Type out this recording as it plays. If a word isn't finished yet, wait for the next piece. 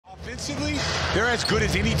Defensively, they're as good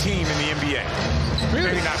as any team in the NBA.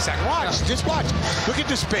 Really? Maybe not second. Watch, just watch. Look at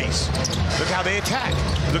the space. Look how they attack.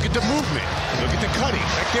 Look at the movement. Look at the cutting.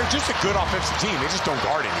 Like, they're just a good offensive team. They just don't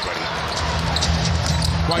guard anybody.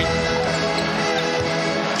 White.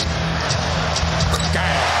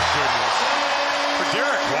 God, goodness. For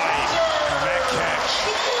Derrick White on that catch.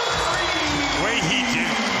 The way he did,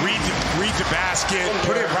 read the basket,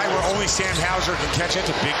 put it right where only Sam Hauser can catch it.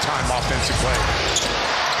 That's a big-time offensive play.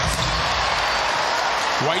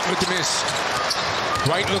 White with the miss.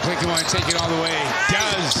 White looked like he wanted to take it all the way.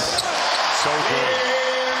 Does. So good.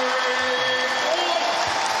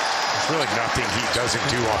 There's really nothing he doesn't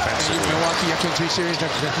do offensively. Milwaukee after 3 series,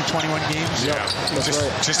 after 21 games. Yeah, that's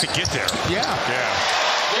right. Just to get there. Yeah. Yeah.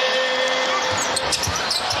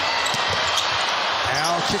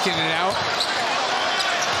 Al kicking it out.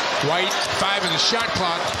 White, 5 in the shot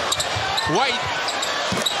clock. White.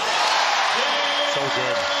 So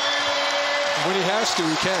good. When he has to,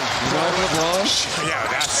 he can. Yeah,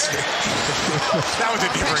 that was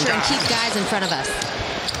a different Pressure guy. and keep guys in front of us.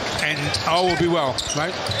 And all will be well,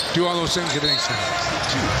 right? Do all those things, everything's fine.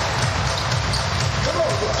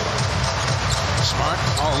 Smart,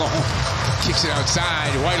 all alone. Kicks it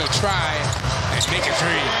outside. White will try and make a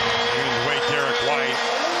 3. And the way Derrick White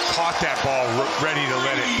caught that ball, ready to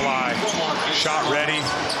let it fly. Shot ready,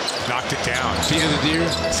 knocked it down. Feet of the deer.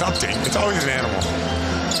 Something. It's always an animal.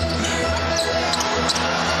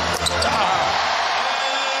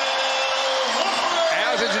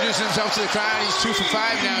 Al's introducing himself to the crowd. He's 2 for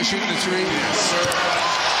 5 now, shooting the 3.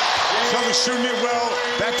 Southern shooting it well.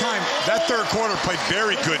 That time, that third quarter played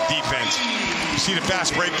very good defense. You see the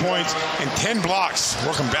fast break points and 10 blocks.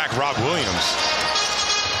 Welcome back, Rob Williams.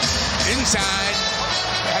 Inside,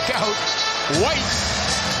 back out. White.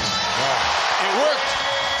 It worked.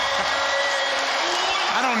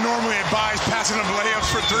 I don't normally advise passing them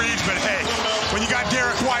layups for 3s, but hey, when you got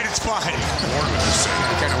Derrick White, it's fine.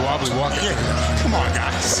 Kind of wobbly walking. Yeah. Come on,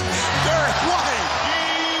 guys.